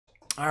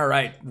All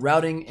right,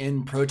 routing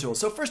in Pro Tools.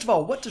 So first of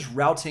all, what does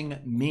routing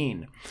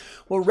mean?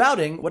 Well,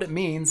 routing, what it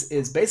means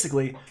is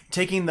basically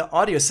taking the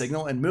audio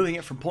signal and moving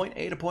it from point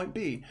A to point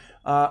B.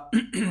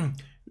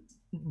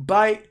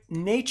 By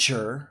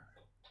nature,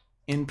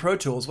 in Pro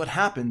Tools, what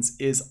happens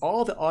is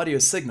all the audio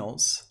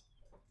signals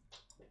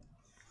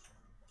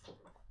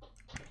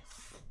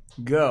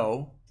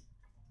go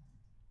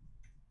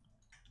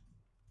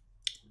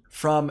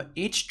from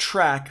each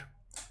track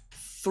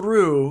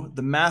through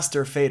the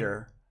master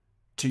fader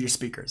to your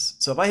speakers.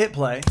 So if I hit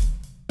play,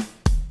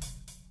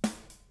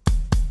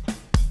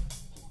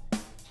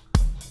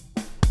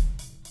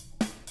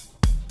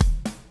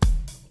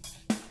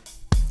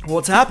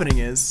 what's happening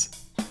is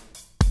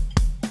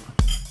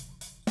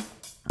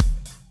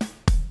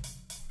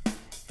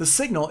the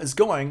signal is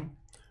going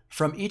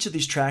from each of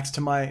these tracks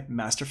to my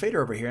master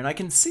fader over here. And I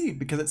can see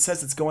because it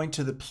says it's going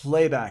to the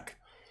playback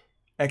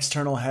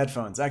external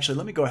headphones. Actually,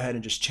 let me go ahead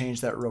and just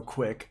change that real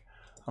quick.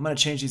 I'm going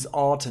to change these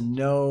all to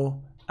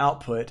no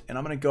output, and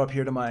I'm going to go up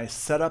here to my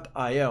setup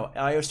IO.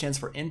 IO stands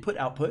for input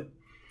output,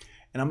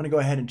 and I'm going to go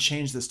ahead and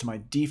change this to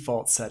my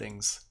default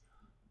settings,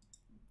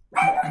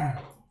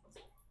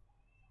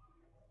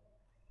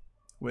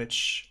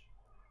 which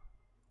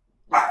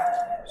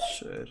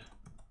should,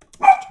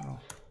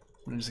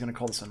 I'm just going to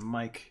call this one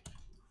mic.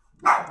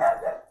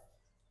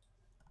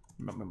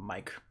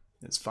 Mic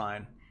is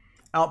fine.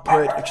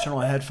 Output, external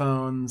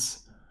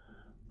headphones,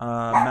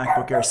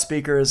 MacBook Air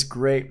speakers,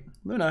 great.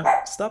 Luna,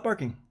 stop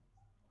barking.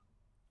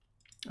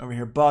 Over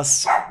here,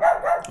 bus.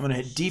 I'm going to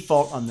hit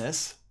default on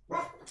this.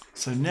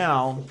 So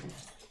now,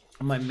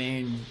 on my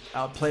main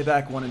out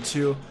playback 1 and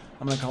 2,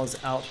 I'm going to call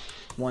this out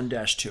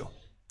 1-2.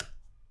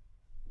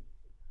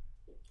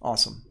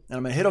 Awesome. And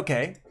I'm going to hit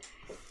OK.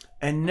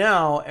 And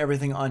now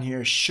everything on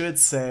here should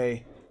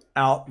say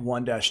out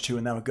 1-2,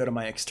 and that will go to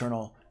my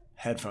external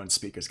headphone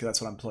speakers because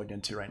that's what I'm plugged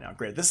into right now.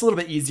 Great. This is a little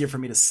bit easier for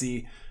me to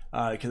see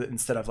because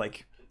instead of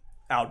like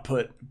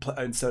output,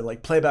 instead of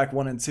like playback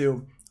 1 and 2,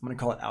 I'm going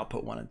to call it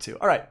output 1 and 2.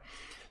 All right.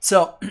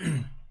 So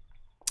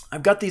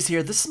I've got these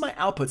here. This is my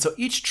output. So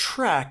each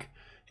track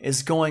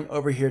is going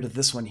over here to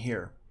this one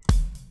here.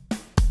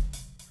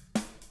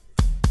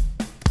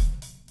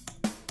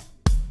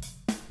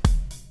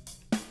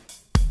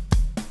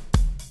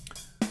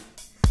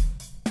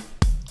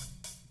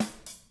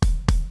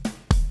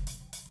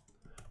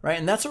 Right,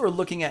 and that's what we're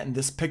looking at in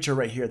this picture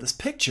right here. This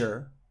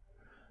picture,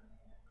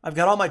 I've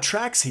got all my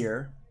tracks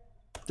here.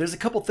 There's a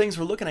couple things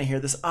we're looking at here.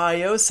 This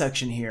IO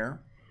section here,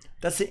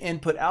 that's the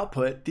input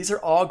output. These are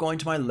all going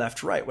to my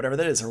left right, whatever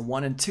that is, or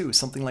 1 and 2,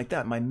 something like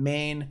that. My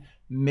main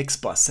mix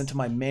bus sent to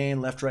my main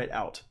left right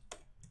out.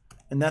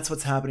 And that's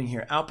what's happening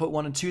here. Output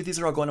 1 and 2, these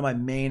are all going to my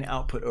main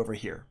output over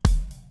here.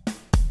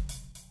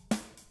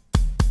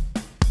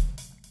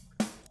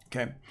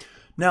 Okay,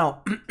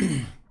 now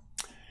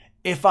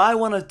if I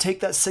want to take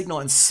that signal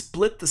and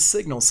split the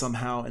signal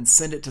somehow and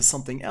send it to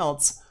something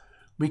else,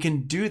 we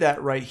can do that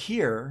right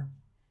here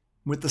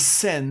with the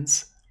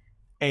sends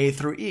A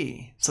through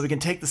E. So we can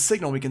take the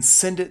signal, we can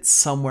send it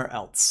somewhere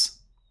else.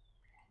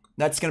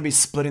 That's going to be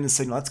splitting the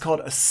signal. That's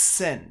called a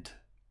send,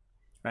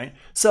 right?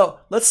 So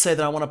let's say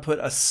that I want to put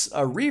a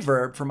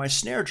reverb for my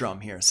snare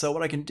drum here. So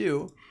what I can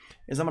do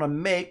is I'm going to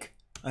make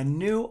a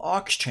new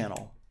aux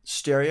channel,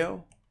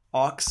 stereo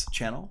aux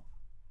channel.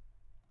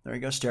 There you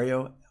go,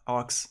 stereo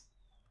aux.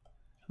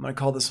 I'm going to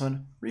call this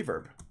one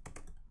reverb.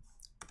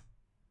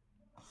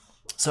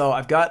 So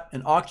I've got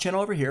an aux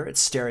channel over here. It's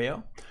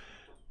stereo.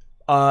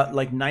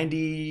 Like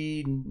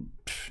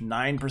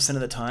 99% of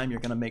the time,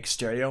 you're going to make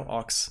stereo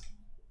aux.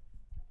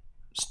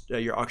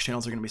 Your aux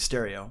channels are going to be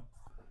stereo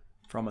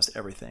for almost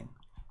everything.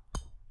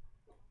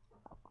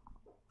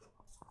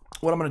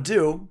 What I'm going to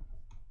do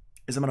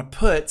is I'm going to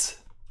put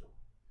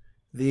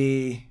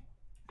the,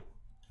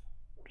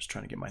 just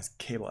trying to get my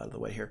cable out of the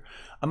way here.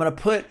 I'm going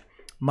to put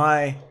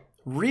my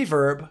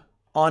reverb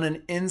on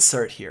an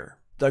insert here,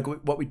 like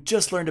what we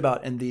just learned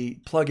about in the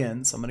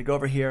plugins. I'm going to go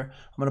over here.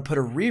 I'm going to put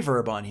a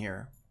reverb on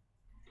here.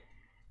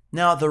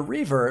 Now the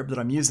reverb that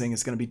I'm using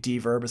is going to be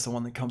Deverb. It's the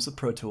one that comes with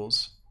Pro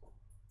Tools.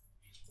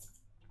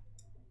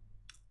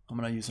 I'm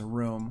going to use a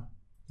room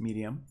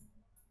medium.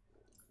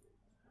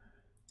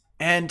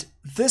 And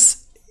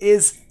this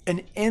is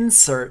an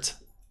insert.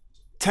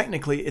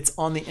 Technically, it's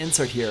on the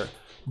insert here,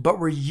 but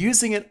we're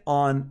using it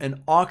on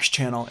an aux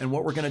channel. And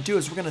what we're going to do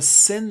is we're going to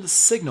send the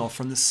signal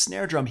from the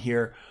snare drum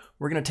here.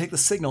 We're going to take the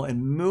signal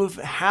and move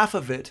half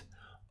of it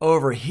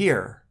over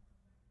here.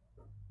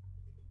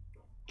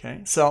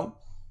 Okay, so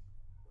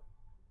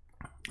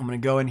I'm going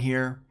to go in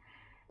here.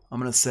 I'm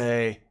going to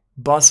say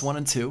bus 1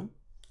 and 2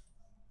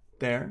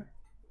 there.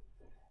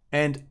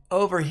 And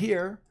over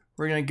here,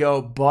 we're going to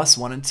go bus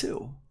 1 and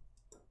 2.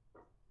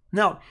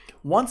 Now,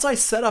 once I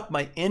set up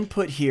my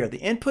input here, the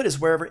input is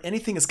wherever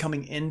anything is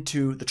coming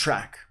into the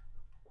track.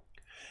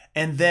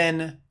 And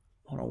then,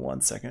 hold on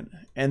one second.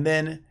 And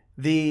then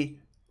the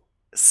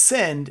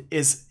send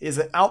is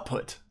an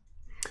output.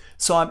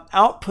 So I'm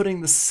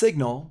outputting the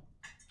signal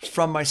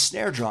from my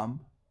snare drum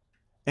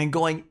and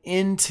going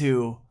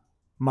into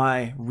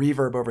my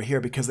reverb over here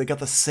because they got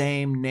the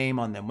same name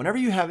on them. Whenever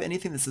you have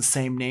anything that's the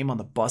same name on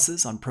the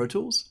buses on Pro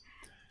Tools,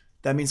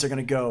 that means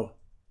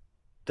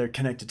they're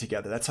connected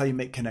together. That's how you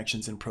make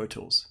connections in Pro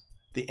Tools.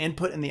 The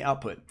input and the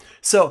output.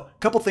 So a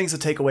couple things to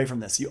take away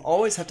from this. You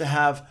always have to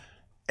have,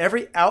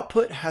 every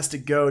output has to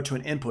go to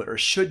an input, or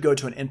should go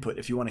to an input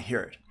if you want to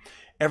hear it.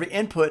 Every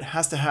input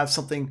has to have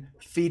something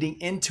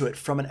feeding into it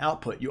from an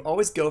output. You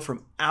always go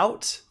from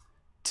out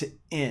to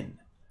in.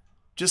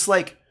 Just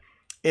like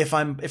if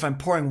I'm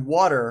pouring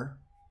water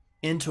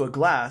into a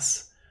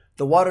glass,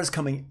 the water is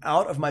coming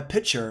out of my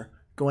pitcher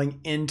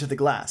going into the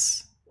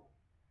glass.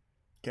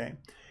 Okay.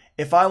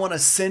 If I want to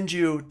send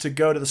you to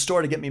go to the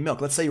store to get me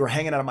milk, let's say you were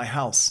hanging out at my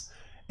house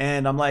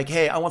and I'm like,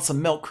 hey, I want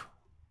some milk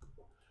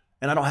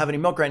and I don't have any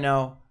milk right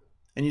now.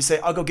 And you say,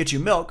 I'll go get you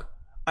milk.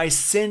 I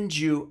send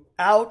you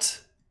out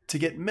to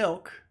get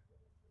milk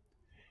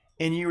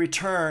and you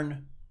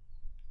return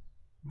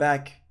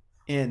back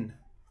in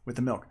with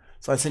the milk.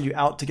 So I send you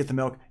out to get the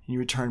milk and you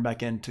return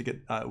back in to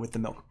get with the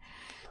milk.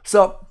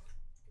 So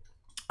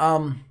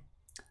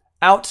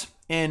out,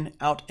 in,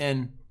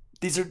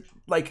 these are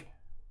like,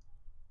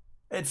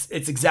 it's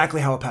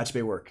exactly how Apache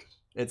Bay works.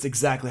 It's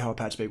exactly how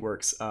Apache Bay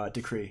works.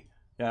 Decree.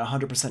 Yeah,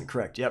 100%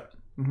 correct. Yep.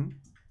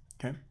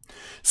 Okay.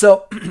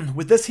 So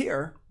with this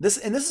here, this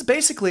is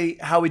basically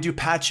how we do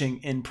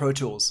patching in Pro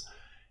Tools.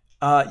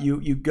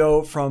 You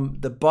go from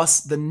the bus,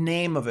 the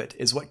name of it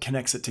is what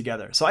connects it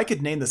together. So I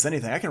could name this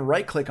anything. I can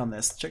right click on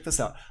this. Check this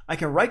out. I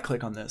can right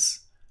click on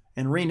this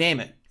and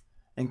rename it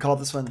and call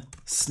this one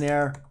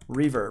snare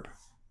reverb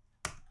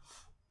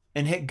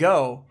and hit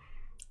go.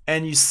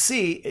 And you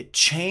see it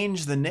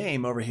changed the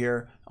name over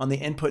here on the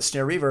input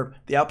snare reverb,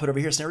 the output over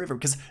here snare reverb,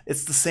 because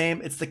it's the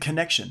same, it's the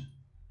connection.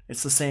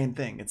 It's the same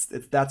thing.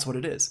 That's what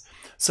it is.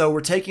 So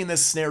we're taking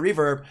this snare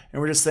reverb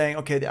and we're just saying,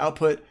 okay, the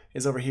output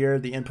is over here,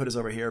 the input is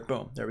over here.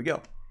 Boom, there we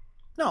go.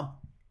 Now,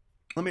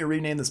 let me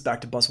rename this back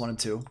to bus 1 and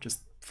 2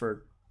 just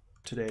for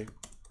today.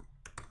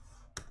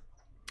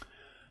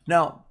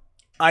 Now,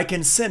 I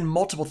can send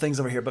multiple things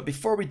over here, but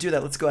before we do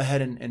that, let's go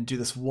ahead and do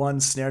this one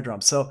snare drum.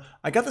 So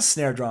I got the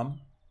snare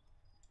drum.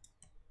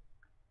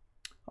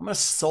 I'm going to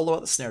solo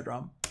out the snare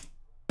drum.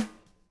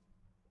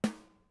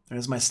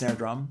 There's my snare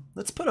drum.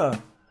 Let's put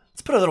a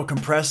little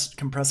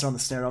compressor on the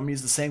snare drum. I'm going to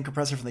use the same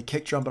compressor from the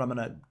kick drum, but I'm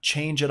going to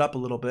change it up a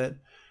little bit.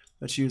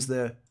 Let's use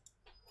the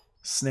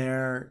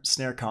snare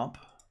comp.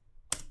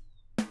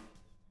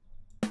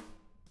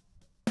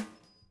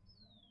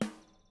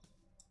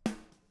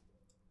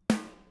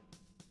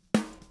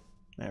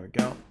 There we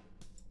go.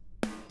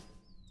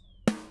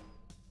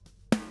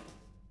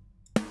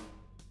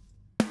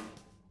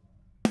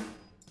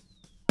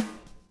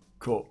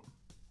 Cool.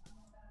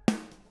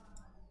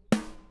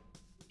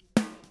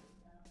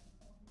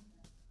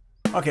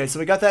 Okay, so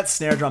we got that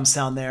snare drum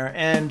sound there,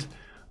 and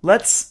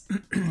let's,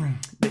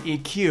 the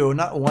EQ,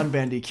 not one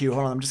band EQ,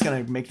 hold on, I'm just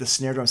gonna make the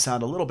snare drum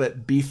sound a little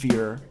bit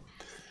beefier.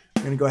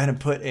 I'm gonna go ahead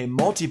and put a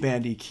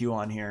multi-band EQ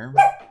on here.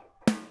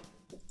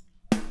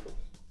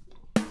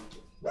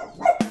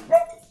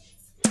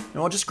 And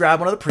we'll just grab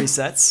one of the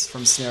presets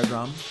from snare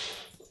drum.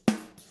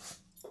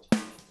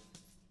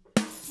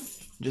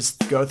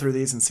 Just go through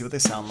these and see what they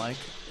sound like.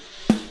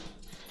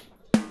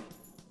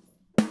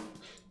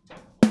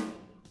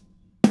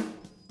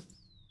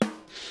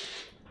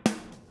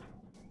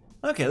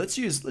 Okay, let's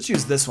use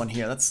this one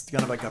here. That's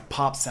kind of like a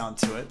pop sound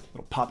to it, a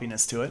little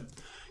poppiness to it.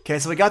 Okay,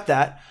 so we got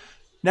that.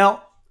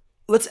 Now,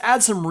 let's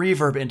add some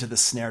reverb into the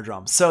snare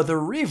drum. So the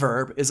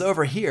reverb is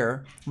over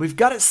here. We've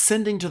got it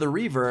sending to the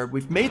reverb.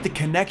 We've made the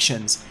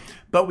connections,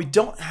 but we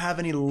don't have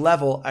any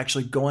level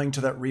actually going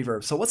to that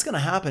reverb. So what's going to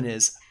happen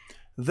is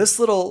this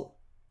little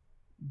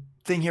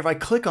thing here, if I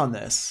click on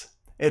this,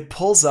 it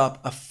pulls up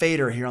a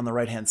fader here on the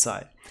right-hand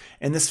side.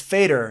 And this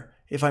fader,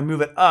 if I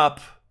move it up,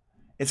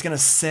 it's going to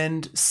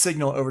send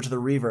signal over to the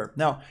reverb.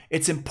 Now,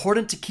 it's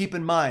important to keep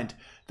in mind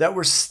that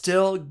we're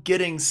still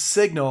getting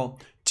signal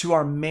to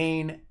our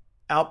main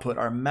output,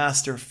 our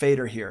master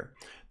fader here.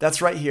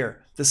 That's right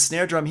here. The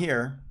snare drum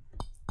here,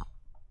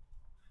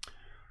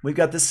 we've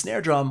got this snare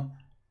drum.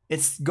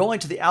 It's going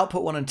to the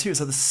output 1 and 2.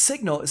 So the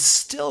signal is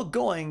still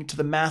going to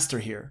the master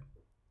here.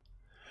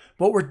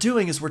 What we're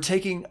doing is we're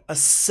taking a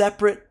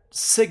separate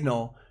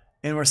signal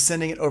and we're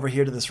sending it over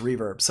here to this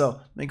reverb. So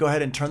let me go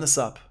ahead and turn this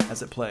up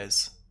as it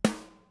plays.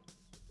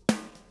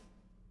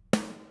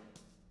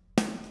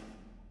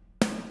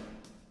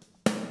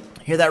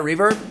 Hear that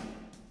reverb?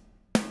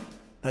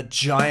 That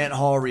giant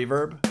hall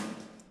reverb?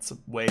 It's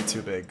way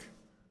too big.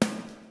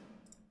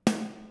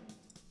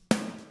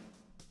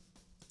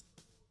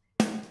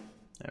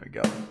 There we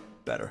go.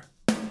 Better.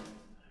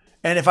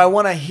 And if I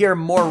want to hear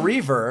more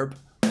reverb,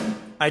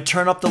 I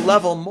turn up the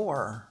level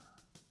more.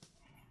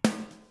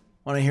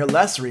 Want to hear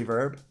less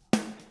reverb,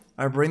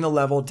 I bring the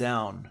level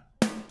down.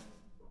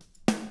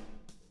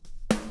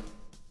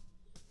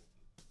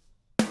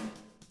 All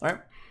right.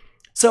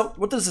 So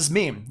what does this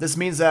mean? This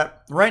means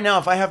that right now,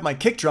 if I have my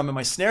kick drum and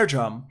my snare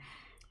drum,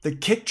 the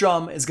kick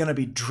drum is going to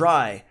be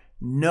dry,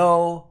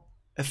 no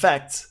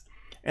effects,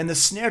 and the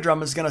snare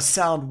drum is going to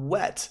sound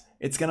wet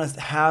it's going to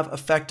have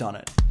effect on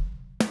it.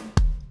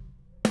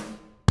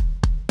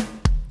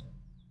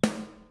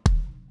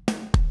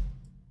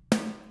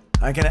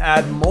 I can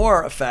add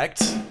more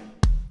effect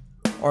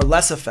or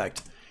less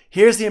effect.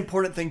 Here's the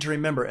important thing to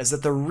remember is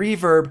that the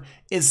reverb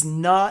is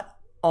not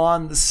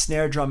on the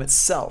snare drum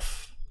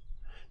itself.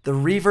 The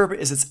reverb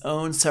is its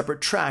own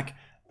separate track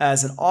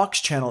as an aux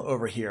channel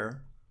over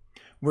here.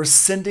 We're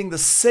sending the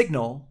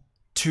signal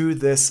to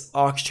this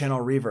aux channel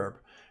reverb.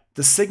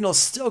 The signal is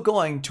still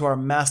going to our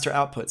master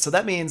output. So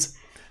that means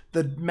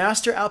the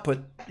master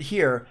output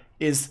here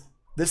is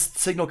this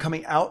signal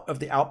coming out of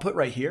the output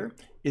right here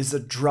is a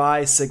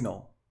dry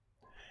signal.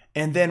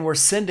 And then we're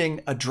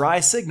sending a dry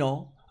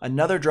signal,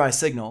 another dry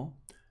signal,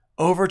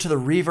 over to the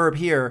reverb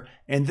here,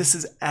 and this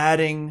is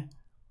adding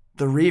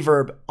the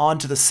reverb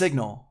onto the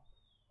signal.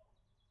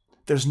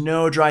 There's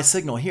no dry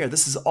signal here.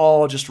 This is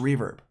all just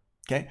reverb.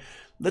 Okay?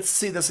 Let's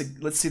see this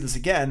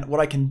again. What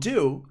I can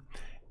do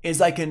is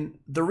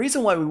the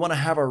reason why we want to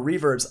have our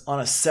reverbs on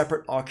a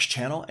separate aux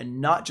channel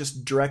and not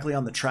just directly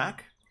on the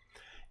track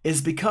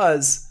is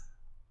because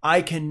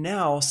I can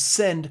now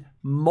send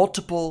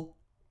multiple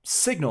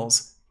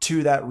signals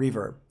to that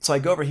reverb. So I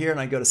go over here and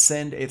I go to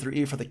send A through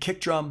E for the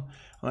kick drum.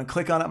 I'm going to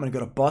click on it. I'm going to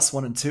go to bus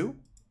 1 and 2.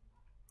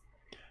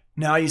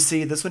 Now you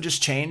see this one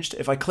just changed.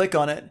 If I click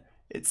on it,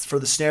 it's for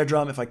the snare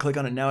drum. If I click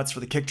on it now, it's for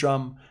the kick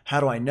drum.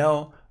 How do I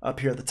know? Up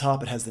here at the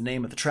top, it has the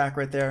name of the track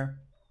right there.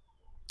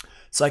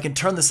 So I can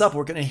turn this up.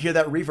 We're going to hear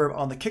that reverb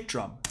on the kick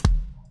drum.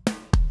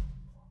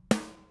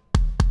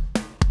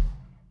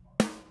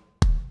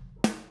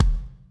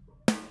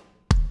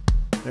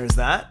 There's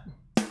that.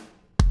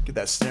 Get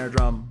that snare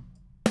drum.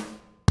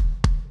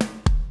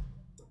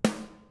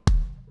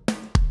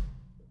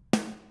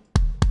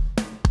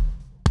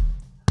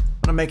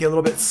 I'm going to make it a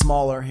little bit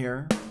smaller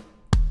here.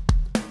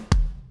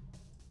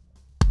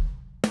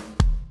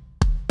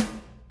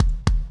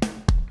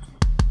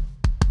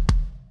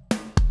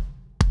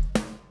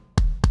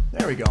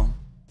 There we go.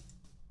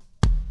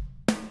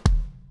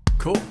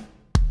 Cool.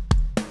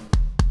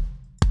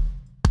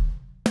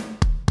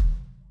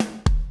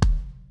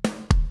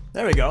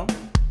 There we go.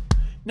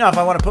 Now if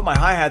I want to put my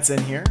hi-hats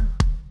in here,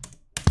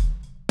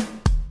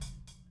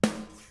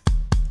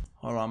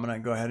 hold on, I'm going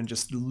to go ahead and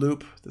just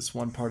loop this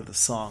one part of the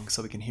song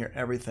so we can hear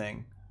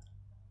everything.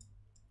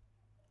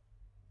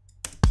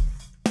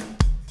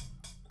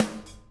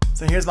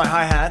 So here's my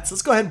hi-hats.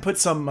 Let's go ahead and put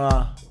some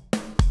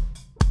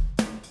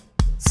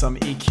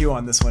EQ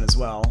on this one as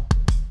well.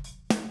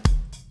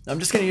 I'm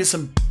just going to use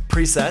some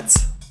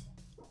presets.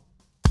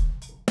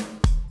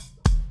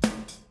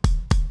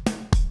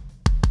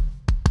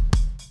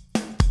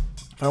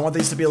 If I want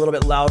these to be a little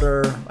bit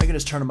louder, I can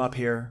just turn them up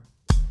here.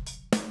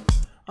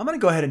 I'm going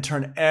to go ahead and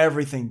turn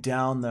everything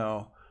down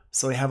though,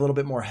 so we have a little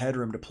bit more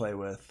headroom to play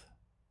with.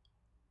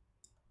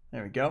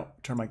 There we go.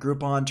 Turn my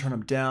group on, turn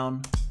them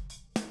down.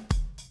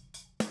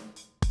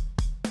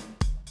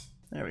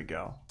 There we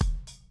go.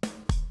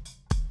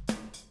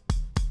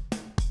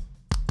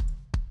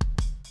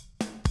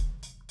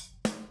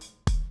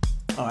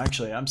 Oh,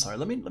 actually, I'm sorry.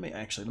 Let me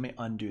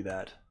undo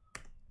that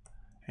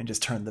and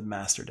just turn the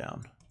master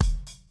down.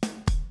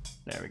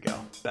 There we go.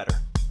 Better.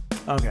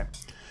 Okay.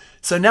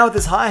 So now with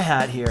this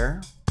hi-hat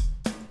here,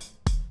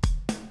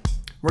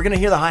 we're going to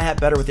hear the hi-hat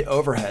better with the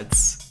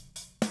overheads.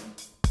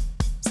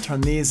 Let's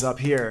turn these up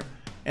here.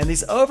 And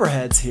these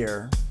overheads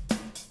here,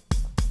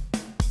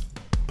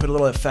 put a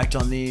little effect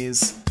on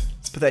these.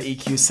 Let's put that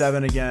EQ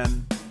 7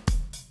 again.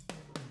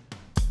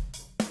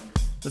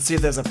 Let's see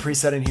if there's a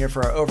preset in here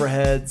for our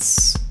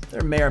overheads.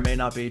 There may or may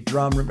not be.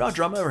 Drum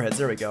overheads.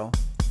 There we go.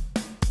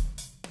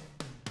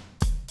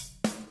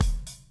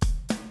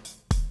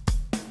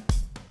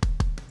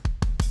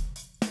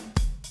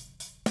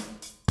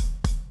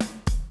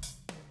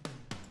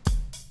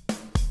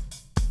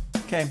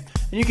 Okay,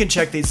 and you can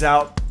check these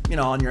out,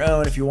 on your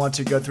own if you want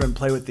to go through and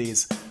play with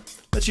these.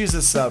 Let's use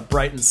this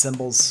Brighten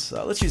Cymbals.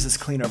 Let's use this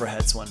Clean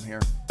Overheads one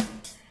here.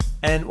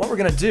 And what we're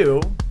gonna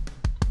do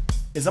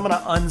is I'm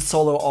gonna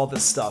unsolo all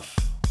this stuff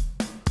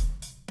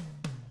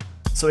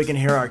so we can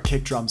hear our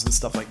kick drums and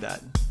stuff like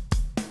that.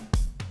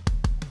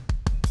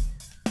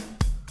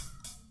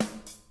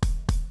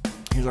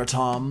 Here's our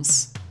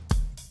toms.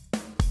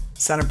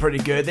 Sounding pretty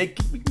good.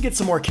 We can get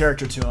some more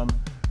character to them.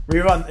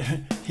 Reverb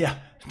on, yeah,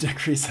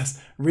 Decree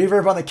says,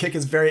 reverb on the kick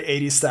is very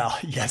 80s style.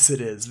 Yes,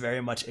 it is.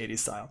 Very much 80s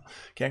style.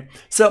 Okay,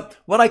 so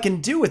what I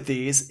can do with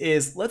these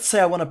is, let's say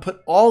I want to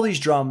put all these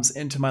drums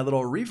into my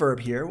little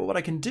reverb here. Well, what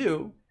I can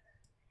do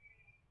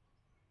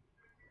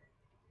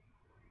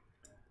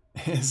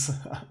is,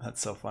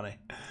 that's so funny.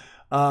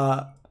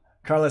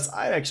 Carlos,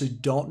 I actually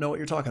don't know what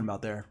you're talking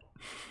about there.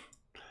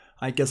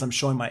 I guess I'm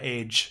showing my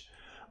age.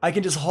 I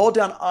can just hold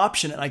down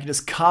Option and I can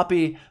just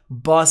copy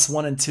bus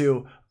 1 and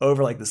 2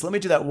 over like this. Let me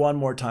do that one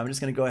more time. I'm just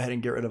going to go ahead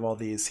and get rid of all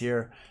these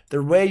here.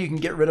 The way you can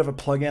get rid of a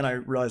plugin, I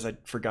realized I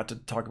forgot to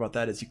talk about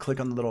that, is you click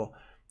on the little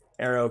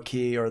arrow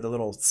key or the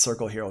little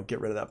circle here. I'll get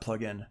rid of that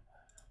plugin.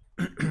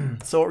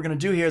 So what we're going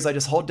to do here is I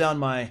just hold down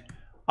my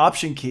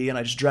Option key and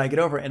I just drag it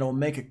over and it'll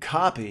make a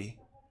copy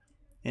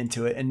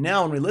into it. And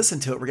now when we listen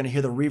to it, we're going to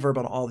hear the reverb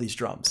on all these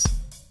drums.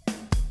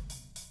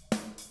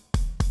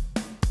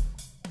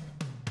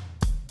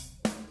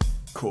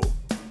 Cool.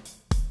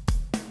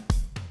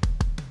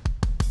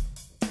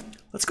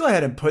 Let's go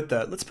ahead and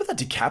let's put that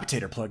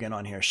decapitator plugin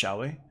on here, shall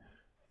we?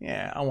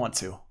 Yeah, I want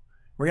to.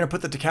 We're going to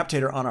put the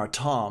decapitator on our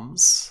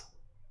toms.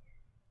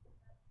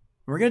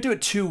 We're going to do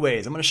it two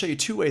ways. I'm going to show you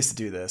two ways to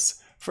do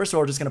this. First of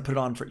all, we're just going to put it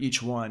on for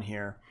each one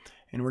here.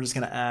 And we're just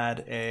going to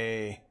add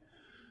a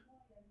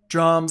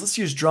drums. Let's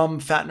use drum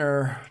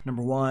fattener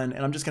number 1.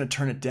 And I'm just going to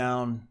turn it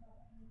down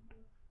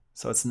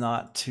so it's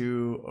not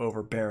too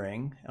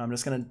overbearing. And I'm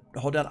just going to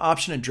hold down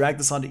Option and drag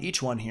this onto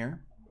each one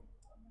here.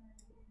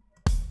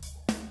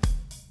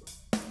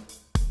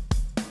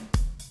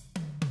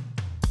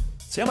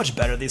 See how much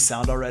better these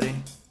sound already?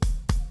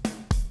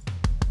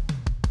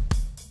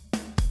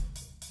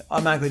 It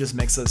automatically just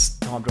makes those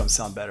tom drums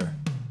sound better.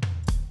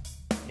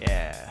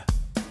 Yeah.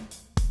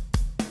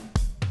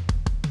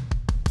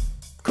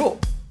 Cool.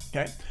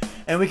 Okay.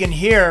 And we can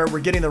hear we're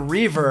getting the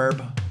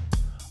reverb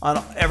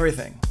on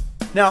everything.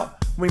 Now,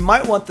 we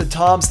might want the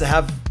toms to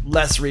have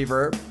less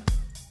reverb,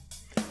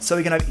 so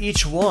we can have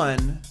each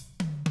one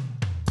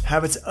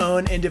have its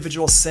own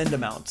individual send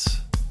amount.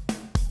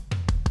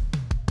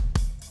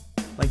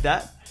 Like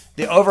that.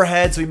 The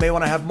overheads, we may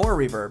want to have more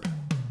reverb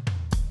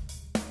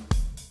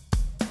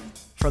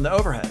from the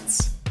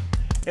overheads.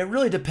 It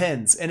really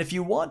depends. And if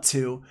you want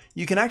to,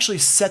 you can actually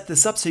set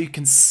this up so you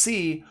can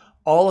see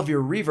all of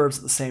your reverbs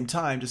at the same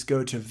time. Just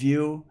go to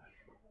View,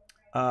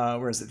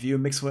 where is it? View,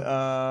 mix with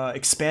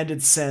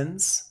expanded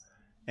sends,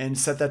 and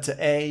set that to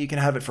A. You can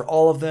have it for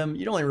all of them.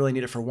 You don't really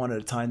need it for one at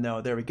a time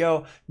though. There we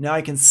go. Now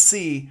I can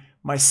see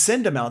my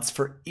send amounts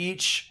for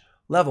each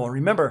level.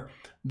 Remember,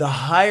 the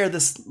higher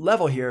this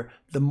level here,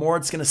 the more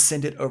it's going to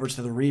send it over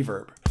to the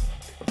reverb.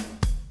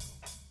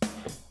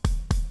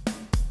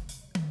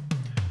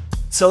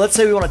 So let's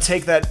say we want to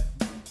take that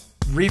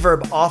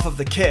reverb off of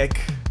the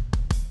kick.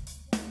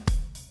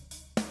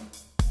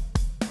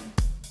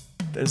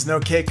 There's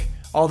no kick,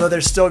 although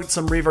there's still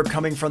some reverb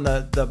coming from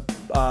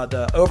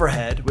the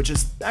overhead, which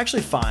is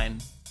actually fine.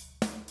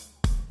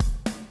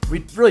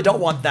 We really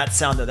don't want that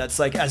sound though. That's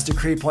like, as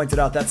Decree pointed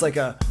out, that's like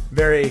a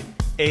very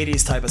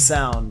 80s type of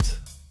sound.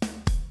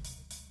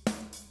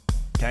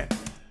 Okay.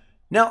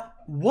 Now,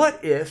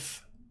 what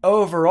if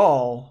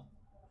overall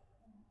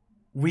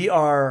we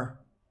are,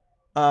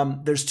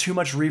 there's too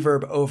much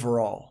reverb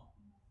overall,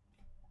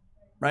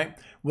 right?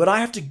 Would I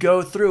have to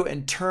go through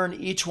and turn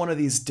each one of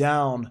these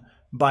down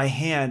by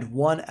hand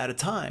one at a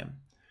time?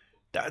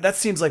 That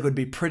seems like would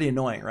be pretty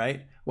annoying,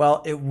 right?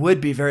 Well, it would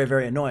be very,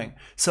 very annoying.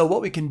 So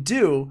what we can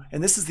do,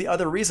 and this is the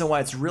other reason why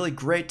it's really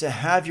great to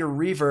have your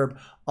reverb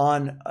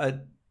on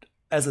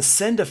as a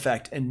send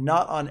effect and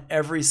not on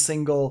every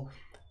single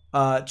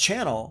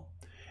channel,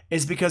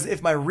 is because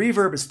if my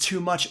reverb is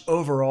too much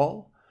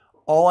overall,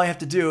 all I have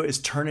to do is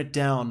turn it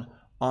down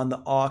on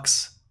the aux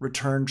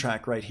return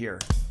track right here.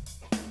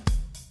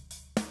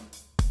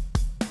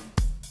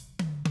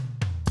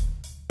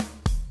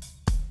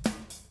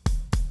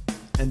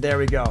 And there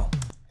we go.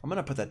 I'm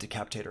gonna put that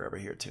decapitator over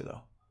here too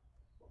though.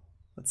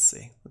 Let's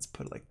see, let's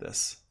put it like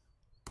this.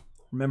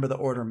 Remember, the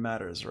order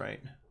matters, right?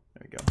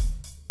 There we go.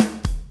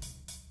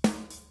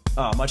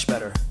 Oh, much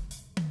better.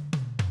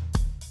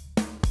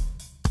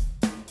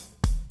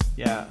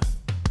 Yeah.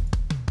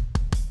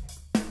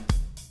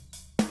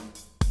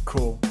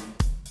 Cool.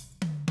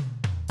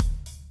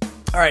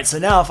 All right, so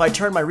now if I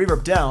turn my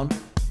reverb down,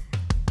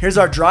 here's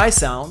our dry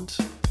sound,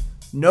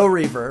 no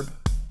reverb.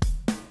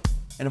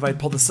 And if I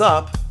pull this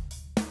up,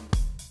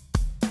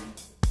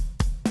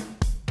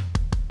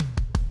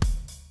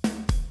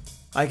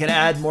 I can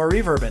add more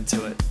reverb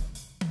into it.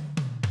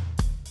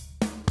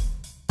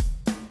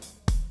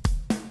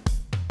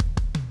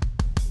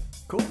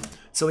 Cool.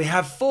 So we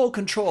have full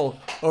control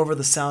over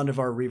the sound of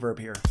our reverb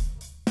here.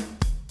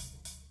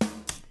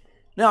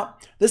 Now,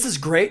 this is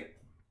great.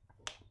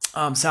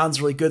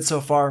 Sounds really good so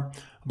far.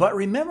 But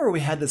remember, we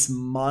had this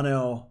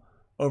mono,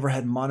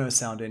 overhead mono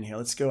sound in here.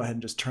 Let's go ahead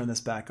and just turn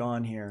this back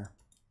on here.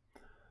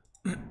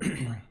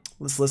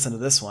 Let's listen to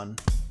this one.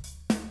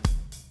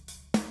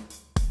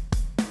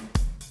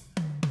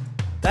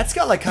 That's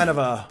got like kind of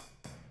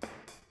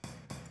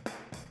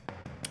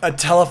a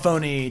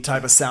telephony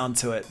type of sound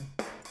to it,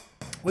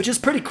 which is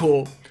pretty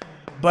cool.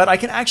 But I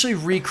can actually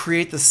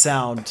recreate the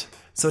sound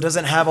so it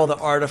doesn't have all the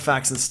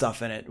artifacts and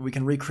stuff in it. We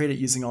can recreate it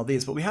using all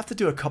these, but we have to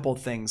do a couple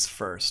of things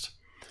first.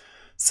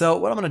 So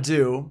what I'm going to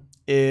do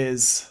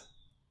is,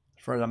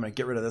 first I'm going to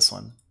get rid of this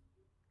one.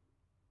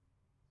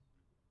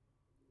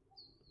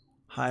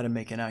 Hide and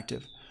make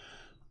inactive.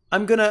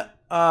 I'm going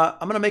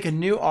to make a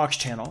new aux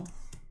channel.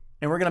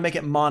 And we're going to make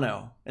it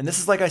mono. And this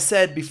is, like I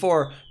said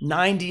before,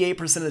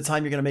 98% of the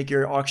time you're going to make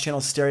your aux channel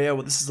stereo.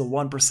 Well, this is the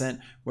 1%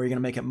 where you're going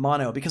to make it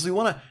mono, because we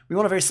want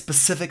a very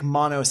specific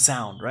mono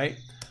sound, right?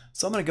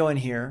 So I'm going to go in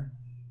here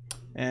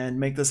and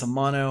make this a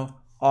mono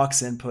aux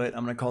input.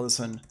 I'm going to call this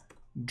one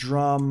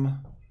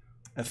drum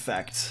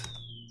effect.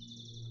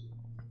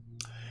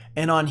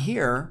 And on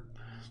here,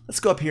 let's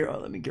go up here. Oh,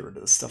 let me get rid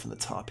of the stuff on the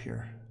top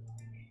here.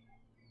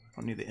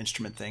 don't need the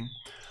instrument thing.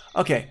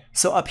 Okay,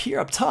 so up here,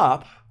 up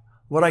top,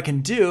 what I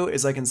can do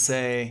is I can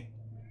say,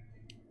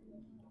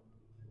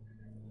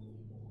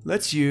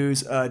 let's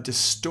use a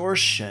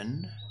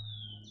distortion.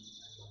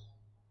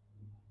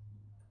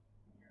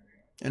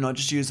 And I'll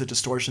just use the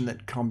distortion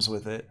that comes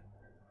with it.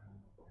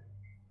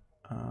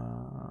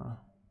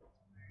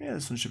 Yeah,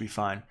 this one should be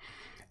fine.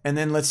 And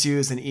then let's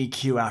use an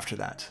EQ after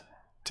that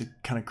to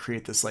kind of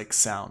create this like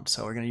sound.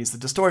 So we're going to use the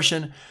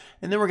distortion,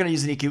 and then we're going to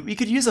use an EQ. We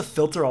could use a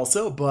filter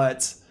also,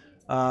 but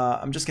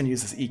I'm just going to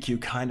use this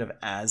EQ kind of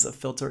as a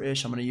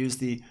filter-ish. I'm going to use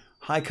the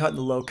high cut and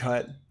the low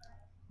cut. I'm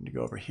going to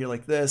go over here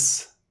like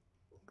this,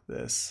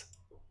 this.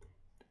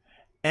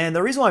 And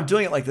the reason why I'm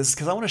doing it like this is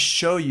because I want to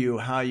show you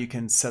how you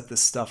can set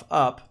this stuff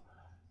up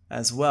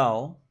as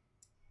well.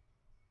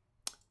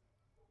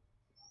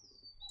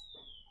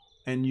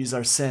 And use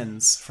our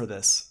sends for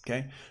this,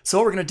 okay? So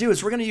what we're going to do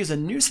is we're going to use a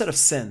new set of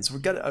sends.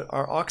 We've got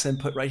our aux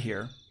input right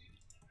here.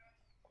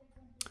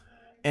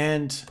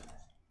 And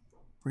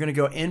we're going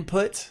to go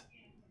input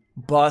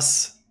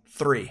bus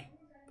 3.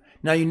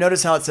 Now you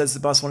notice how it says the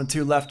bus 1 and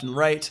 2 left and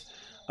right.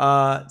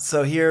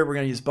 So here we're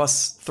going to use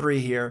bus 3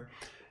 here.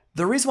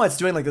 The reason why it's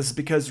doing like this is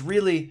because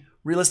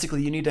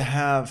realistically, you need to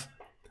have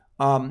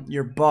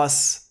your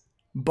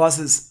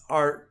buses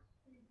are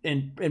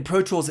in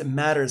Pro Tools, it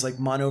matters like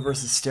mono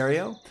versus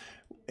stereo.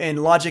 In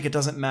Logic, it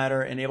doesn't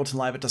matter. In Ableton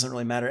Live, it doesn't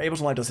really matter.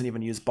 Ableton Live doesn't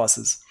even use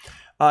buses.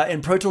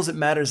 In Pro Tools, it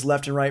matters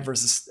left and right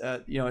versus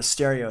a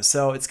stereo.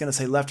 So it's going to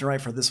say left and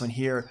right for this one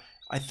here.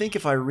 I think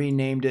if I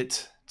renamed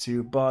it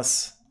to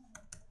bus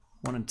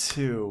 1 and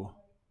 2,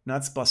 no,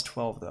 that's bus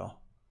 12 though.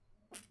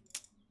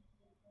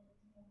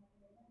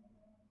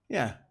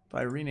 Yeah, if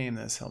I rename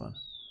this, hold on.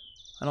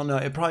 I don't know.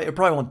 It probably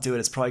won't do it.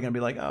 It's probably going to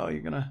be like, oh,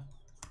 you're going to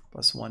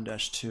bus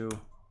 1-2.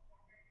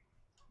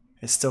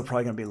 It's still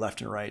probably going to be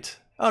left and right.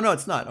 Oh, no,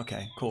 it's not.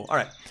 Okay, cool. All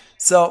right.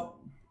 So,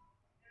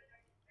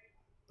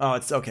 oh,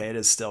 it's okay. It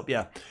is still,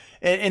 yeah.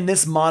 In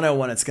this mono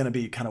one, it's going to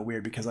be kind of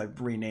weird because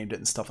I've renamed it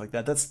and stuff like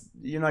that.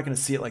 You're not going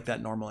to see it like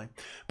that normally.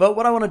 But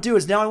what I want to do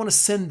is now I want to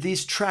send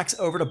these tracks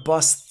over to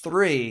bus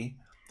 3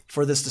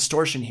 for this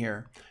distortion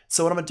here.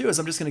 So what I'm going to do is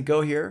I'm just going to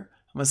go here.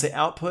 I'm going to say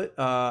output,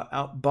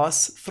 out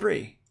bus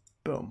 3.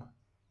 Boom.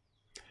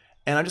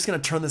 And I'm just going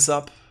to turn this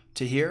up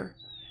to here.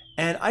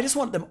 And I just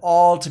want them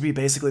all to be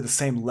basically the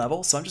same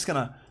level. So I'm just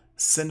going to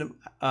send them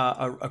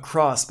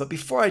across. But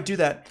before I do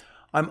that,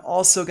 I'm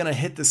also going to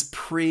hit this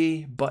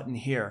pre button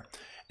here.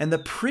 And the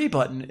pre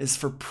button is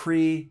for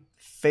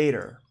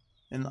pre-fader.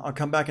 And I'll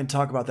come back and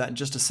talk about that in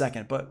just a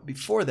second. But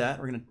before that,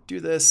 we're going to do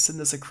this, send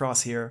this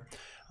across here.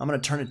 I'm going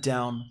to turn it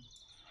down.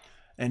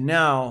 And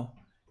now,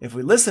 if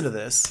we listen to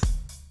this,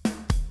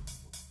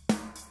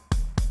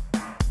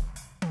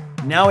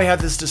 now we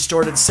have this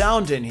distorted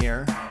sound in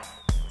here.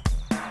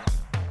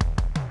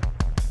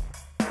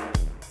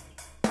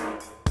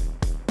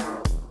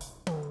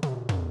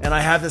 And I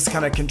have this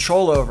kind of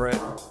control over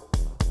it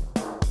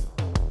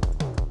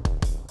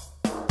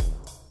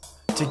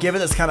to give it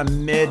this kind of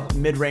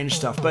mid-range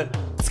stuff. But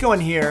let's go in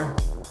here.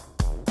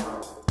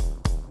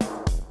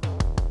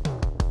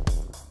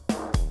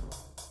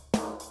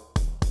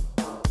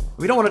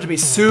 We don't want it to be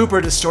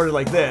super distorted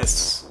like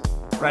this,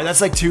 right?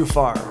 That's like too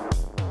far.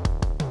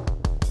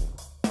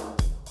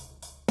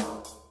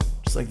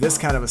 Just like this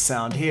kind of a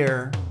sound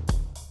here.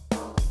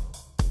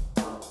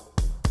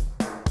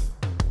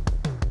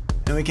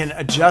 And we can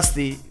adjust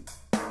the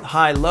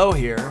high-low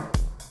here.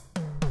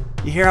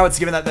 You hear how it's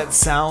giving that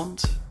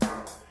sound?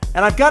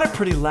 And I've got it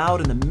pretty loud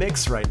in the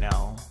mix right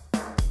now.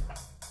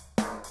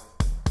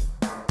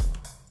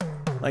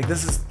 Like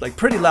this is like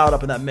pretty loud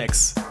up in that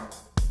mix.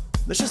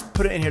 Let's just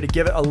put it in here to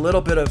give it a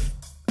little bit of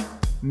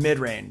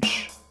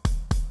mid-range.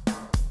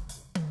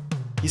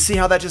 You see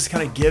how that just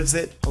kind of gives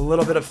it a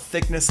little bit of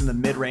thickness in the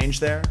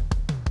mid-range there?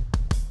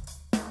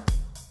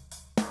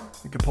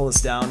 We could pull this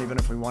down even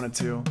if we wanted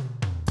to.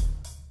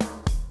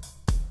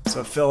 So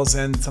it fills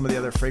in some of the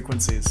other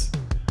frequencies.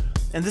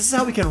 And this is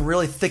how we can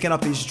really thicken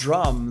up these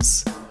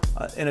drums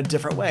in a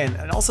different way.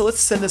 And also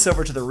let's send this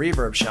over to the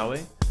reverb, shall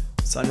we?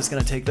 So I'm just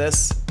gonna take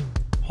this,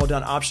 hold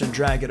down Option and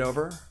drag it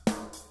over.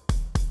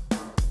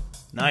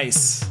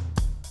 Nice.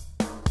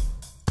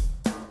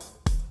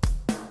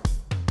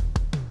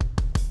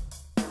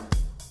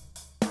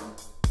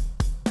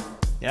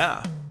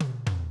 Yeah,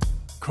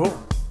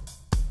 cool.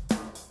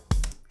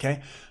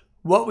 Okay.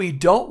 What we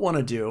don't want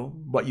to do,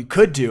 what you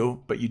could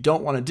do, but you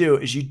don't want to do,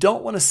 is you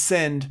don't want to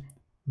send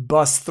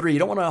bus 3. You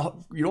don't want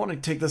to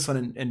take this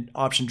one and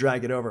Option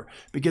drag it over,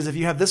 because if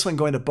you have this one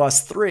going to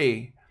bus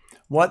 3,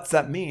 what's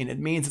that mean? It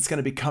means it's going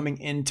to be coming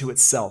into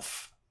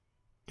itself.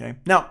 Okay.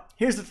 Now,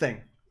 here's the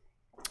thing: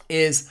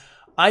 is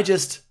I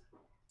just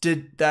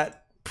did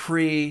that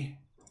pre-fader.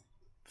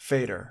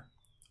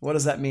 What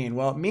does that mean?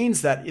 Well, it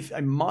means that if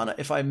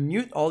I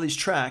mute all these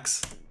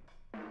tracks.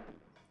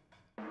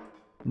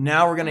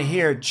 Now we're gonna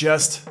hear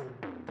just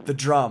the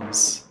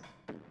drums,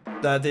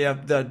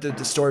 the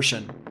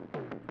distortion.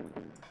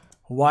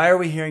 Why are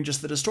we hearing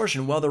just the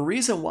distortion? Well, the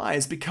reason why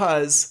is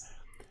because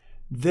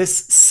this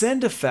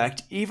send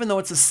effect, even though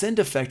it's a send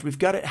effect, we've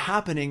got it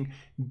happening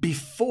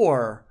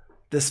before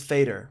this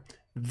fader.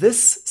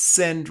 This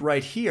send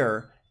right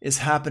here is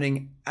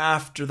happening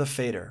after the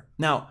fader.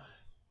 Now,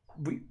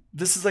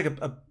 this is like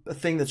a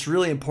thing that's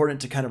really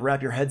important to kind of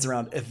wrap your heads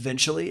around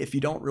eventually. If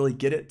you don't really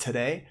get it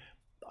today,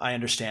 I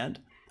understand.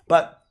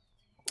 But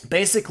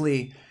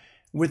basically,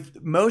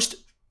 with most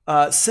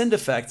send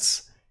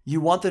effects,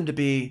 you want them to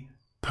be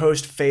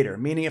post fader,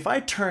 meaning if I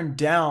turn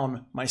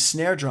down my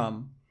snare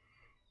drum,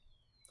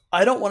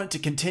 I don't want it to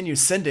continue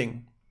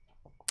sending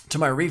to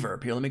my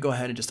reverb. Here, let me go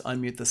ahead and just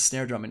unmute the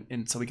snare drum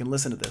and so we can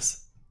listen to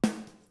this.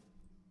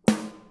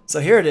 So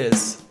here it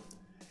is.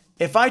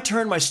 If I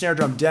turn my snare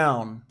drum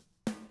down,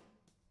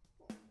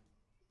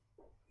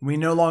 we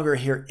no longer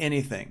hear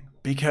anything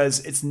because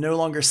it's no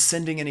longer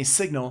sending any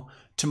signal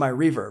to my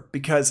reverb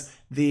because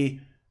the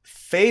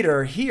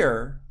fader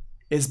here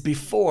is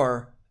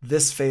before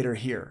this fader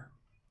here.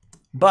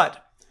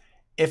 But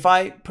if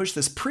I push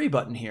this pre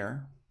button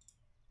here,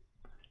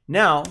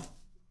 now,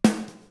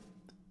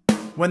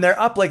 when they're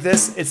up like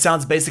this, it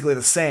sounds basically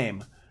the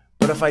same.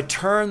 But if I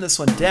turn this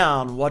one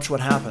down, watch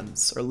what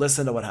happens, or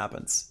listen to what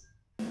happens.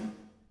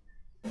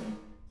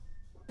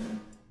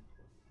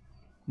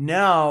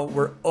 Now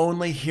we're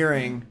only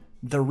hearing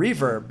the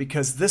reverb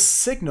because this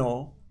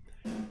signal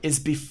is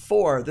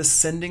before, this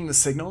sending the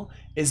signal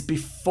is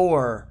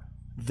before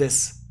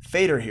this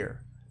fader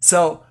here.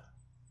 So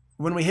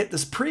when we hit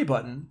this pre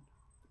button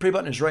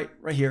is right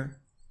here.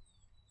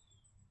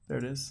 There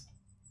it is.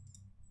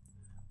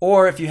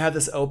 Or if you have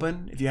this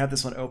open, if you have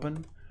this one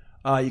open,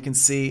 you can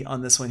see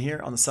on this one here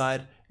on the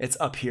side, it's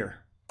up here,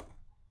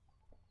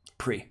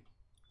 pre.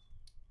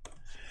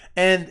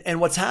 And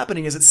what's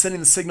happening is it's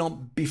sending the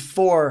signal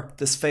before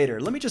this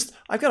fader. Let me just,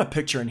 I've got a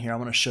picture in here I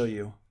want to show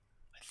you.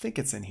 I think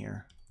it's in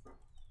here.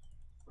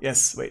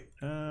 Yes, wait,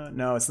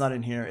 no, it's not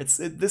in here.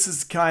 This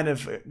is kind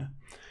of,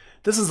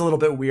 this is a little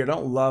bit weird. I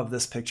don't love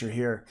this picture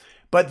here.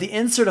 But the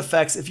insert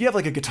effects, if you have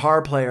like a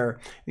guitar player,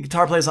 the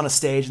guitar player's on a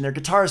stage and their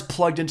guitar is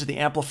plugged into the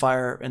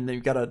amplifier and then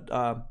you've got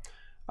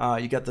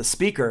you got the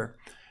speaker.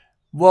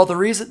 Well,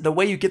 the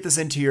way you get this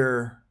into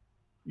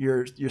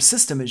your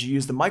system is you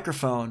use the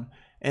microphone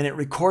and it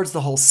records the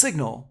whole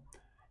signal,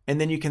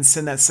 and then you can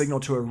send that signal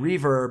to a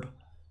reverb,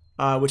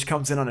 which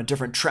comes in on a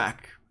different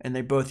track, and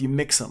you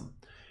mix them.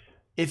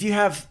 If you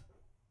have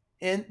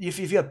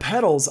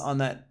pedals on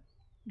that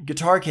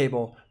guitar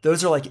cable,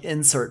 those are like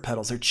insert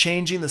pedals. They're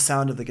changing the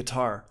sound of the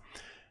guitar.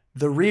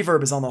 The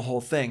reverb is on the whole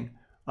thing.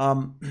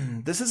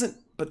 This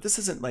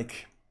isn't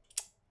like,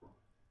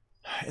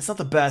 it's not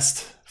the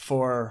best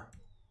for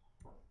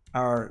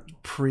our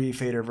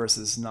pre-fader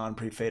versus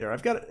non-pre-fader.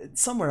 I've got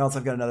somewhere else.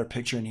 I've got another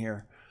picture in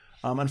here.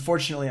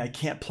 Unfortunately, I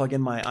can't plug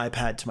in my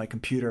iPad to my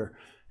computer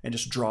and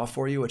just draw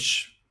for you,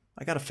 which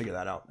I got to figure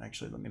that out.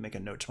 Actually, let me make a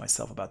note to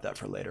myself about that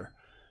for later.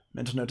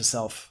 Mental note to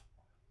self.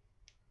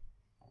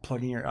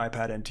 Plugging your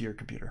iPad into your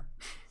computer.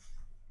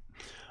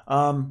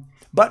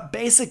 But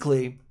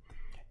basically,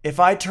 if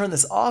I turn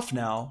this off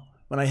now,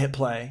 when I hit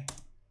play,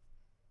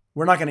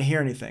 we're not going to hear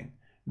anything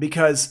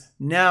because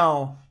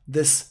now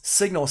this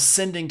signal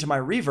sending to my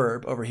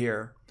reverb over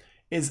here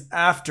is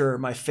after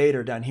my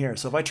fader down here.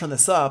 So if I turn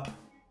this up,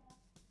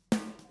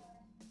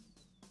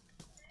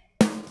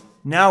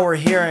 now we're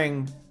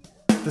hearing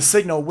the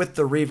signal with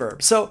the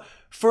reverb. So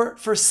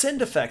for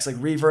send effects like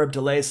reverb,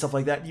 delay, stuff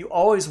like that, you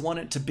always want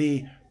it to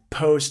be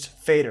post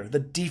fader, the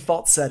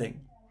default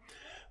setting.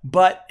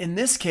 But in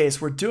this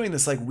case, we're doing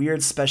this like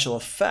weird special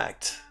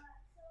effect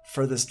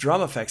for this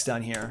drum effects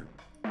down here.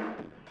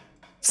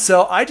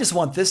 So I just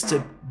want this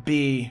to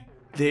be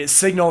the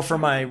signal for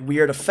my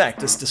weird effect,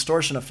 this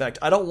distortion effect.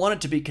 I don't want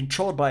it to be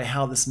controlled by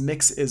how this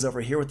mix is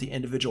over here with the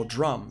individual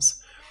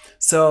drums.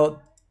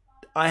 So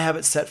I have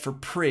it set for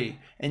pre,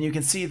 and you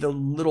can see the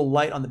little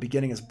light on the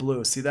beginning is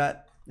blue. See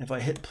that? If I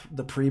hit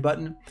the pre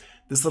button,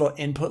 this little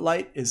input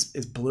light is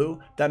blue.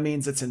 That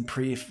means it's in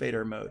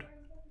pre-fader mode.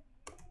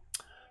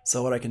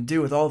 So what I can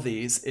do with all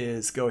these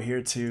is go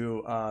here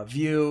to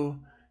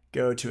View,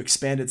 go to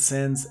Expanded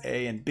Sends,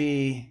 A and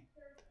B.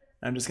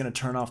 I'm just going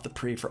to turn off the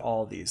pre for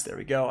all of these. There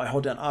we go. I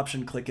hold down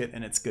Option, click it,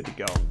 and it's good to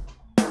go.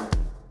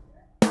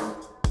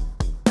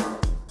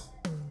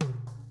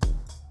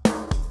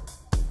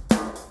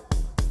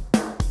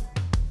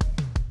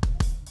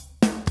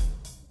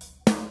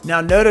 Now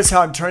notice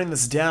how I'm turning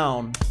this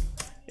down.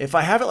 If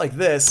I have it like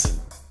this,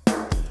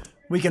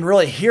 we can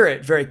really hear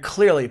it very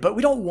clearly, but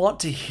we don't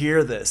want to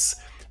hear this.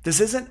 This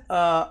isn't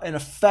an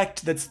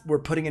effect that we're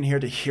putting in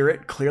here to hear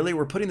it clearly.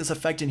 We're putting this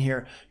effect in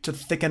here to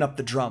thicken up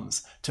the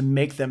drums, to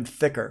make them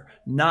thicker,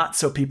 not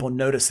so people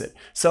notice it.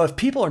 So if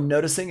people are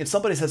noticing, if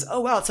somebody says, oh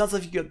wow, it sounds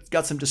like you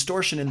got some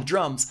distortion in the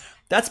drums,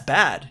 that's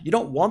bad. You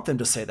don't want them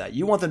to say that.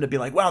 You want them to be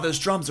like, wow, those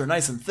drums are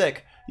nice and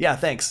thick. Yeah,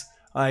 thanks.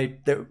 My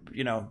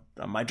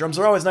drums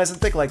are always nice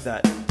and thick like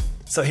that.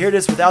 So here it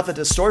is without the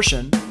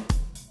distortion.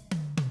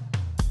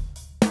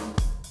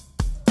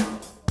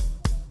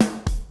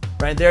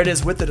 Right, there it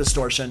is with the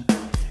distortion.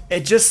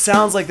 It just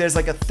sounds like there's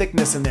like a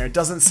thickness in there. It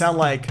doesn't sound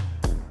like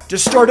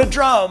distorted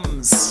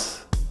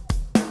drums.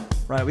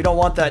 right? We don't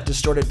want that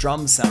distorted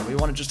drum sound. We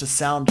want it just to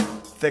sound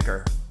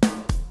thicker.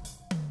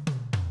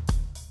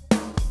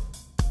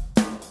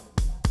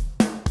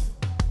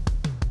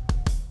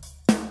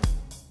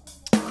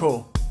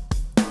 Cool.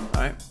 All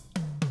right.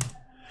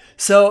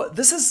 So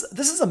this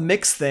is a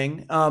mix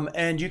thing,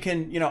 and you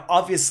can,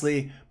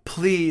 obviously,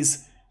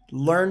 please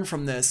learn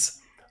from this.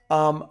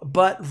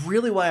 But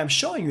really why I'm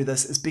showing you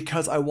this is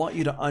because I want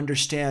you to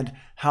understand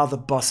how the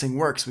busing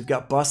works. We've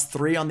got bus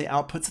 3 on the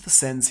outputs of the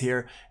sends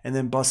here, and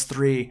then bus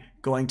 3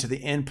 going to the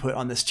input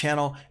on this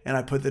channel, and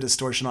I put the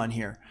distortion on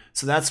here.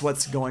 So that's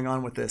what's going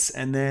on with this.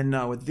 And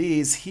then with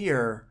these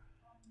here,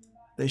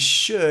 they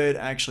should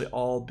actually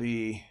all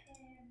be,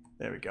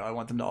 there we go. I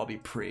want them to all be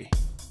pre.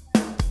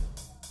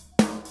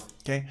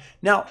 Okay.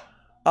 Now,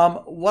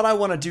 what I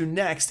want to do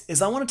next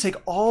is I want to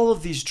take all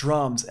of these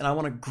drums and I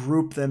want to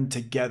group them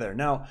together.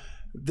 Now,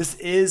 this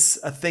is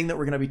a thing that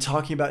we're going to be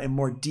talking about in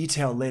more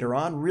detail later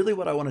on. Really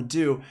what I want to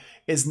do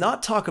is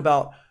not talk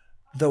about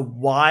the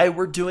why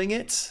we're doing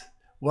it.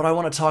 What I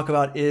want to talk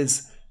about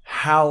is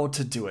how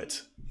to do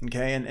it.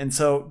 Okay. And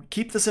so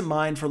keep this in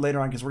mind for later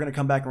on, because we're going to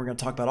come back and we're going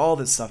to talk about all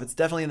this stuff. It's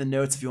definitely in the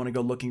notes if you want to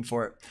go looking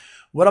for it.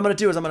 What I'm going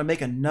to do is I'm going to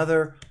make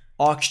another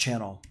aux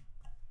channel.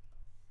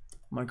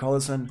 I'm going to call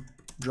this one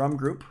drum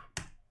group.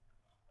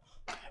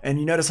 And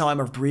you notice how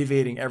I'm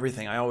abbreviating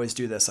everything. I always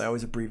do this. I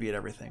always abbreviate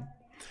everything.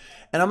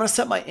 And I'm going to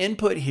set my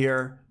input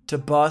here to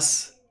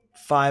bus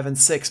 5 and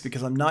 6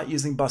 because I'm not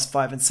using bus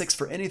 5 and 6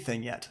 for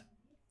anything yet.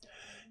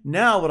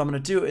 Now what I'm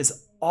going to do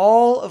is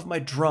all of my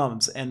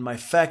drums and my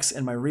effects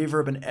and my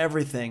reverb and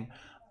everything,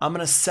 I'm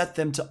going to set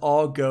them to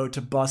all go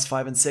to bus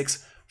 5 and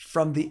 6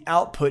 from the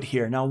output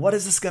here. Now what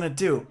is this going to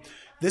do?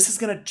 This is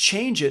going to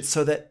change it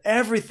so that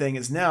everything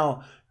is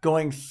now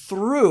going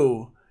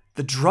through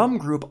the drum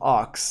group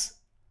aux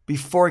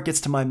before it gets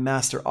to my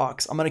master aux.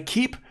 I'm going to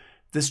keep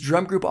this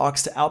drum group aux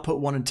to output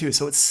 1 and 2.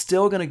 So it's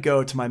still going to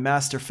go to my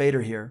master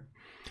fader here.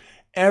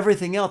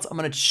 Everything else, I'm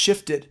going to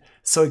shift it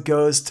so it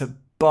goes to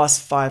bus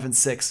 5 and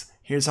 6.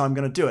 Here's how I'm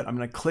going to do it. I'm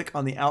going to click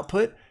on the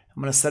output.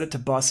 I'm going to set it to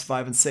bus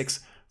 5 and 6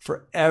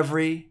 for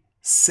every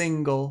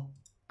single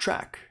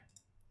track.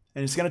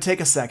 And it's going to take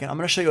a second. I'm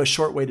going to show you a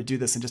short way to do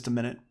this in just a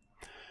minute.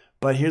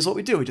 But here's what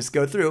we do. We just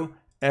go through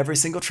every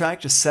single track,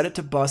 just set it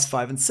to bus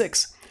 5 and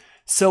 6.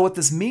 So what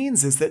this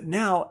means is that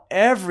now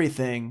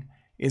everything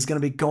is going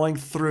to be going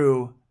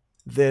through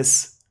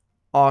this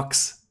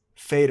aux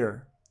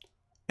fader.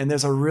 And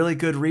there's a really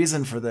good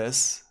reason for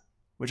this,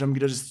 which I'm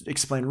going to just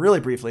explain really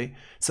briefly.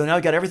 So now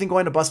we got everything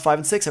going to bus 5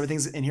 and 6.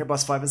 Everything's in here,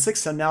 bus 5 and 6.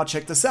 So now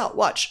check this out.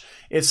 Watch.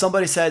 If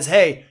somebody says,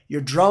 hey,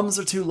 your drums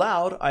are too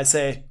loud, I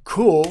say,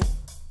 cool.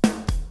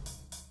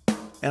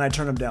 And I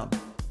turn them down.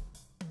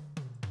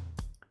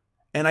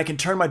 And I can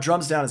turn my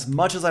drums down as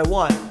much as I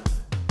want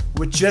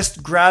with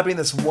just grabbing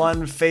this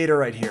one fader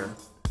right here.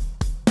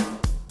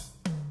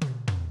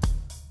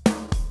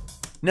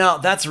 Now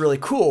that's really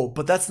cool,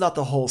 but that's not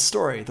the whole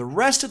story. The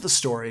rest of the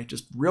story,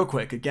 just real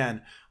quick,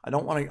 again, I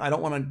don't want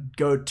to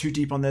go too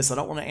deep on this. I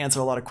don't want to answer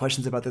a lot of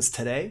questions about this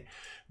today.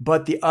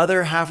 But the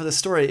other half of the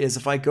story is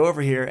if I go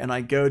over here and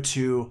I go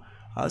to,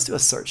 let's do a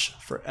search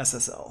for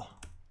SSL.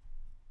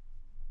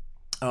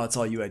 Oh, it's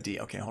all UID.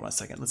 Okay, hold on a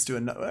second. Let's do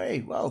another. Hey,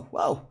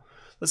 whoa.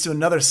 Let's do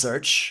another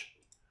search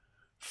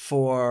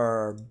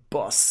for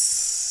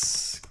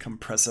bus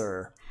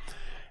compressor.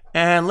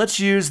 And let's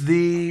use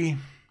the,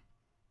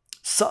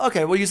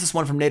 okay, we'll use this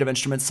one from Native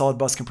Instruments, solid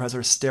bus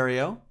compressor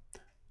stereo.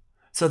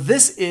 So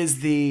this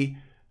is the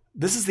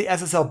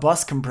SSL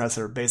bus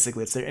compressor,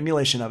 basically. It's their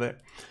emulation of it.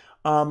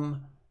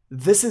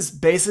 This is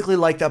basically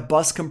like that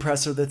bus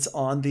compressor that's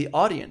on the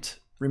Audient.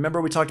 Remember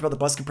we talked about the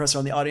bus compressor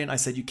on the Audient? I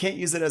said you can't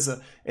use it as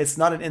it's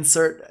not an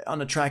insert on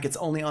the track, it's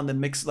only on the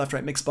mix,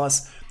 left-right mix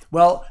bus.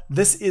 Well,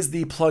 this is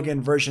the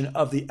plug-in version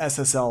of the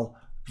SSL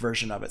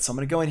version of it. So I'm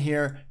going to go in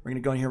here, we're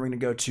going to go in here, we're going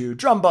to go to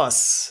drum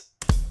bus.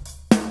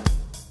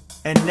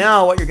 And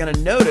now what you're going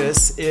to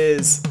notice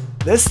is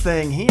this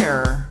thing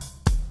here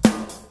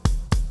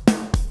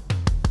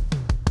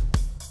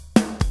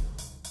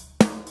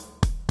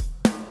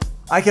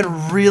I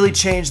can really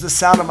change the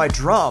sound of my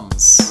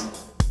drums.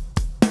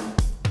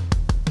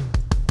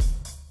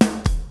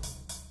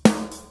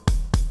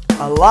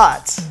 A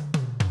lot.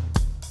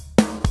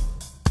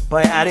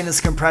 By adding this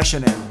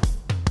compression in.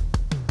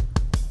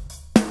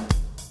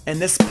 And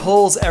this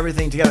pulls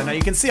everything together. Now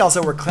you can see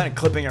also we're kind of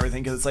clipping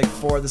everything because it's like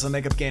 4, this will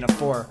make a gain of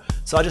 4.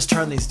 So I'll just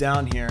turn these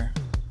down here.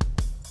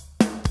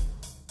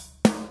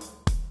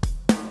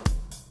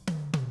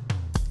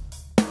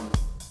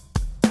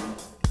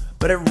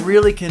 But it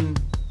really can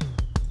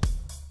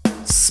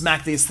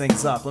smack these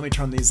things up. Let me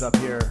turn these up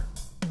here.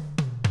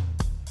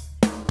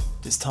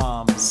 Just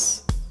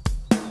toms.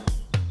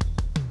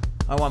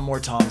 I want more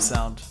tom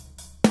sound.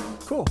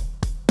 Cool.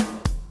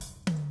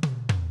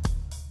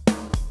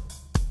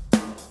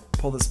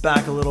 Pull this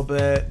back a little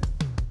bit.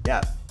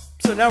 Yeah.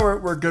 So now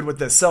we're good with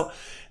this. So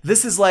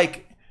this is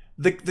like,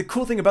 the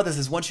cool thing about this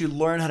is once you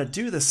learn how to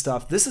do this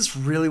stuff, this is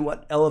really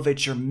what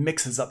elevates your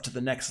mixes up to the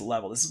next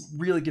level. This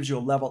really gives you a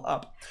level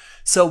up.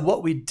 So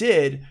what we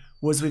did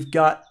was we've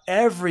got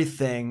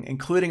everything,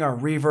 including our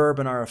reverb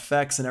and our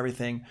effects and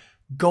everything,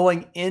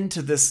 going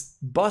into this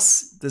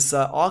bus, this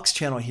aux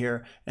channel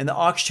here. And the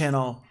aux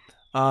channel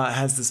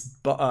has this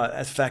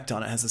effect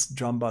on it, has this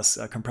drum bus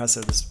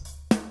compressor.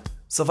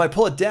 So if I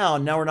pull it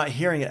down, now we're not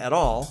hearing it at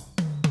all.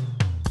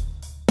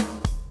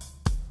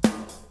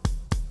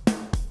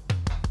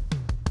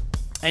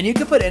 And you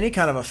could put any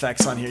kind of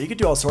effects on here. You could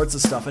do all sorts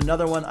of stuff.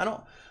 Another one, I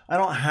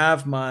don't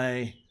have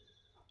my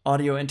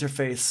audio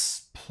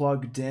interface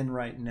plugged in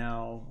right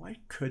now. I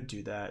could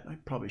do that. I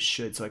probably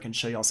should, so I can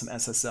show you all some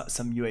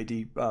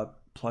UAD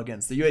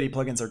plugins. The UAD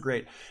plugins are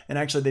great, and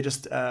actually they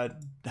just have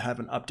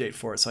an update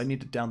for it, so I need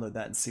to download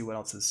that and see what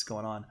else is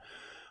going on.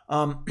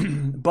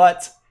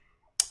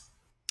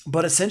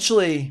 But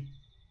essentially,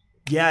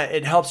 yeah,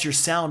 it helps your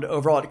sound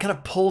overall. It kind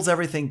of pulls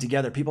everything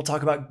together. People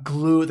talk about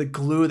glue, the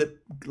glue that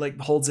like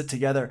holds it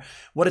together.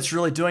 What it's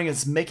really doing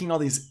is making all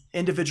these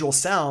individual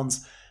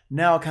sounds,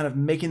 now kind of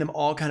making them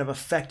all kind of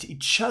affect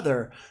each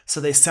other, so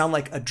they sound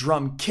like a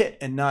drum kit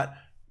and not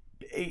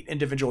 8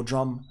 individual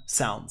drum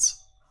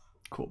sounds.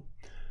 Cool.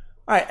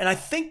 All right, and I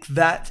think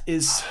that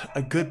is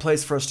a good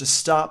place for us to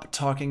stop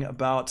talking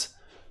about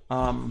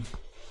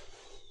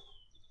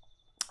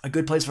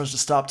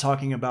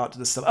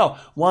this stuff. Oh,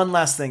 one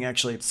last thing,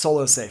 actually.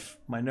 Solo safe.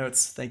 My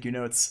notes. Thank you,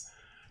 notes.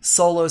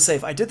 Solo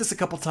safe. I did this a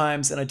couple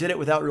times, and I did it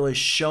without really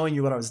showing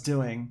you what I was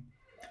doing.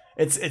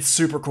 It's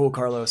super cool,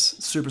 Carlos.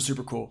 Super,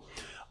 super cool.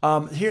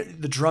 Here,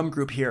 the drum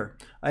group here.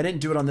 I didn't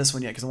do it on this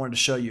one yet because I wanted to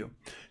show you.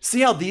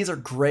 See how these are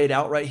grayed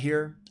out right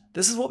here?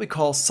 This is what we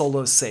call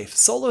solo safe.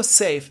 Solo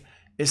safe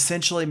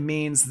essentially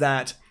means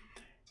that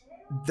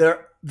the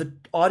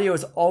audio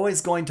is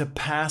always going to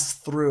pass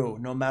through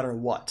no matter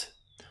what.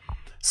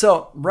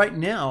 So right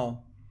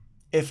now,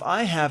 if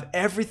I have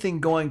everything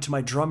going to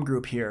my drum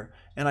group here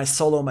and I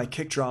solo my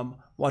kick drum,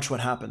 watch what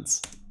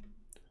happens.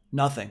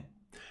 Nothing.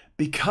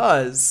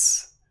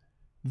 Because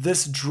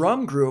this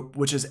drum group,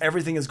 which is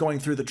everything is going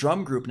through the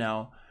drum group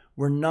now,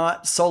 we're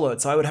not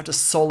soloed. So I would have to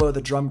solo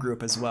the drum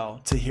group as well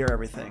to hear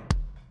everything,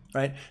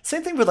 right?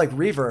 Same thing with like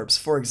reverbs.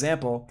 For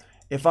example,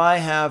 if I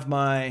have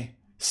my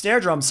snare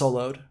drum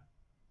soloed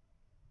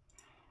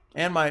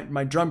and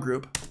my drum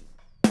group,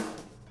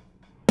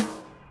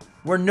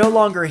 we're no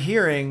longer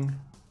hearing,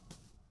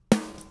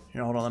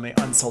 here, hold on, let me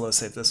unsolo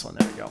save this one,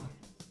 there we go.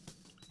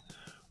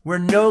 We're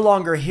no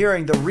longer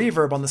hearing the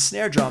reverb on the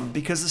snare drum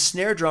because the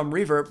snare drum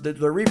reverb, the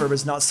reverb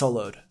is not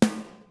soloed.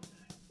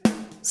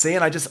 See,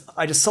 and I just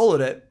soloed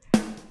it.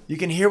 You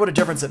can hear what a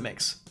difference it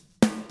makes.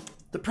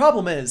 The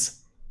problem is,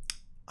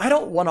 I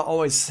don't want to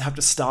always have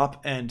to stop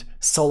and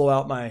solo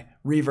out my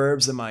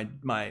reverbs and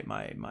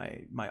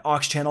my aux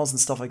channels and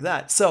stuff like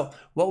that. So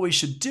what we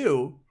should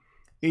do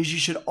is you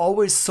should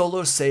always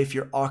solo safe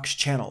your aux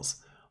channels.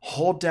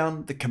 Hold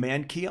down the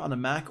command key on a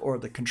Mac or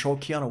the control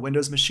key on a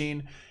Windows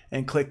machine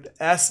and click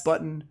the S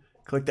button,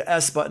 click the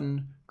S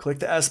button, click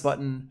the S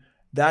button.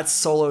 That's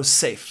solo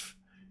safe.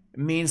 It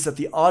means that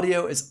the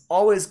audio is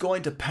always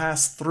going to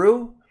pass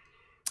through.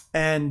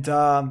 And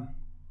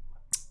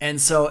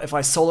so if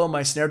I solo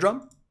my snare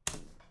drum,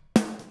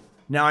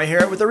 now I hear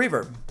it with the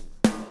reverb.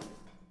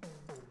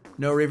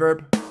 No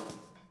reverb,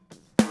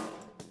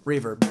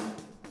 reverb.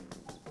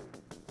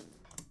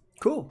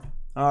 Cool.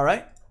 All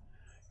right.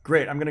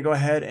 Great. I'm going to go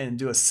ahead and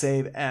do a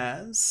save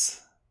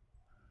as.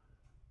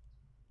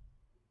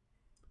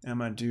 I'm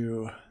going to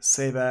do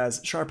save as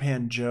Sharp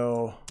Hand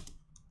Joe,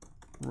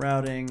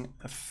 routing,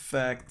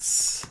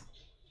 effects,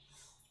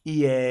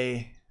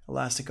 EA,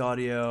 Elastic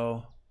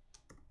Audio,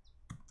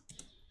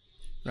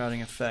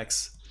 routing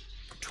effects,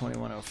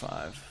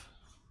 2105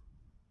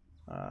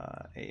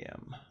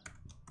 AM.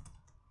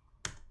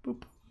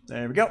 Boop.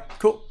 There we go.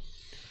 Cool.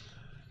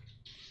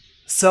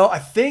 So I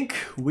think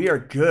we are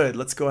good.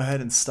 Let's go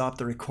ahead and stop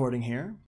the recording here.